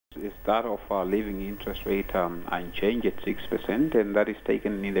that of our living interest rate unchanged at 6%, and that is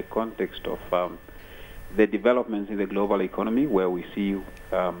taken in the context of the developments in the global economy, where we see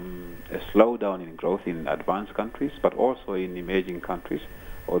a slowdown in growth in advanced countries, but also in emerging countries.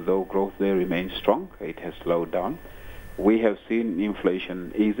 Although growth there remains strong, it has slowed down. We have seen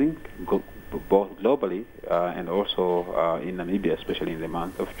inflation easing, both globally and also in Namibia, especially in the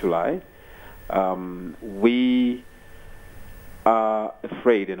month of July. We are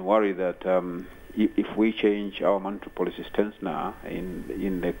afraid and worried that if we change our monetary policy stance now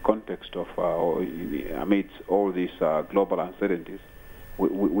in the context of amidst all these global uncertainties,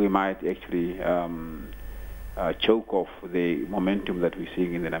 we might actually choke off the momentum that we're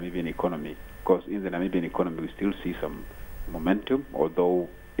seeing in the Namibian economy. Because in the Namibian economy, we still see some momentum, although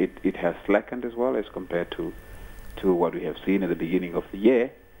it has slackened as well as compared to what we have seen at the beginning of the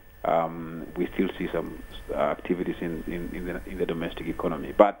year. We still see some activities in the domestic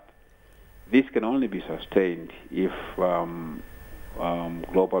economy. But this can only be sustained if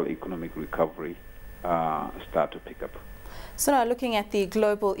global economic recovery start to pick up. So now looking at the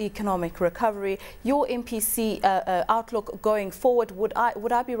global economic recovery, your MPC outlook going forward, would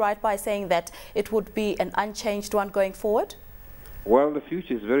I be right by saying that it would be an unchanged one going forward? Well, the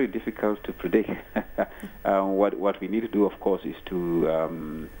future is very difficult to predict. What we need to do, of course, is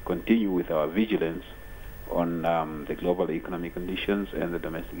to continue with our vigilance on the global economic conditions and the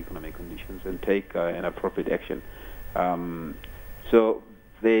domestic economic conditions and take an appropriate action. So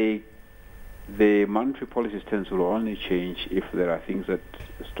the monetary policy stance will only change if there are things that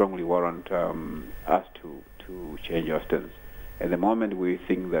strongly warrant us to change our stance. At the moment, we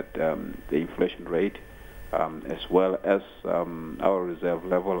think that the inflation rate as well as our reserve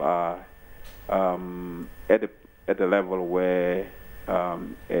level are at a level where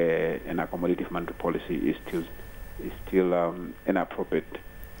an accommodative monetary policy is still an appropriate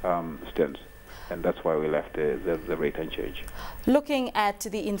stance. And that's why we left the rate unchanged. Looking at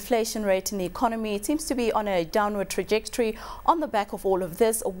the inflation rate in the economy, it seems to be on a downward trajectory. On the back of all of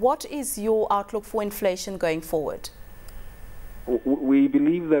this, what is your outlook for inflation going forward? We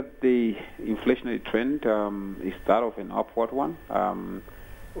believe that the inflationary trend is that of an upward one.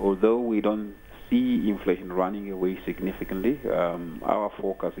 Although we don't see inflation running away significantly, our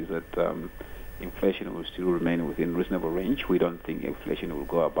focus is that inflation will still remain within reasonable range. We don't think inflation will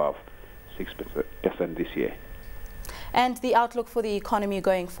go above 6% this year. And the outlook for the economy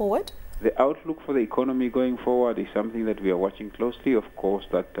going forward? The outlook for the economy going forward is something that we are watching closely. Of course,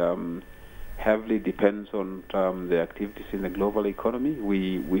 that heavily depends on the activities in the global economy.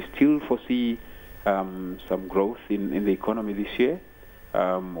 We still foresee some growth in the economy this year.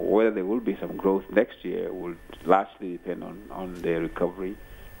 Whether there will be some growth next year will largely depend on the recovery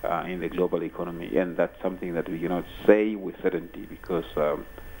in the global economy. And that's something that we cannot say with certainty because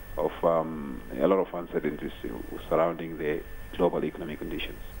of a lot of uncertainties surrounding the global economic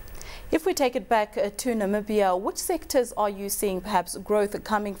conditions. If we take it back to Namibia, which sectors are you seeing perhaps growth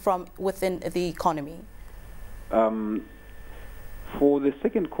coming from within the economy? For the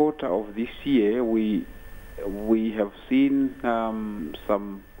second quarter of this year, we have seen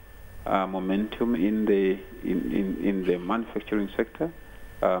some momentum in the manufacturing sector,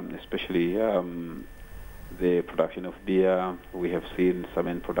 especially the production of beer. We have seen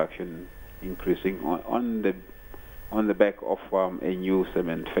cement production increasing on the back of a new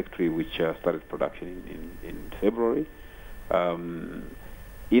cement factory which started production in February.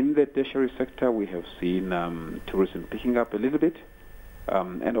 In the tertiary sector, we have seen tourism picking up a little bit,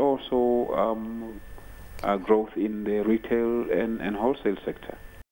 and also growth in the retail and wholesale sector.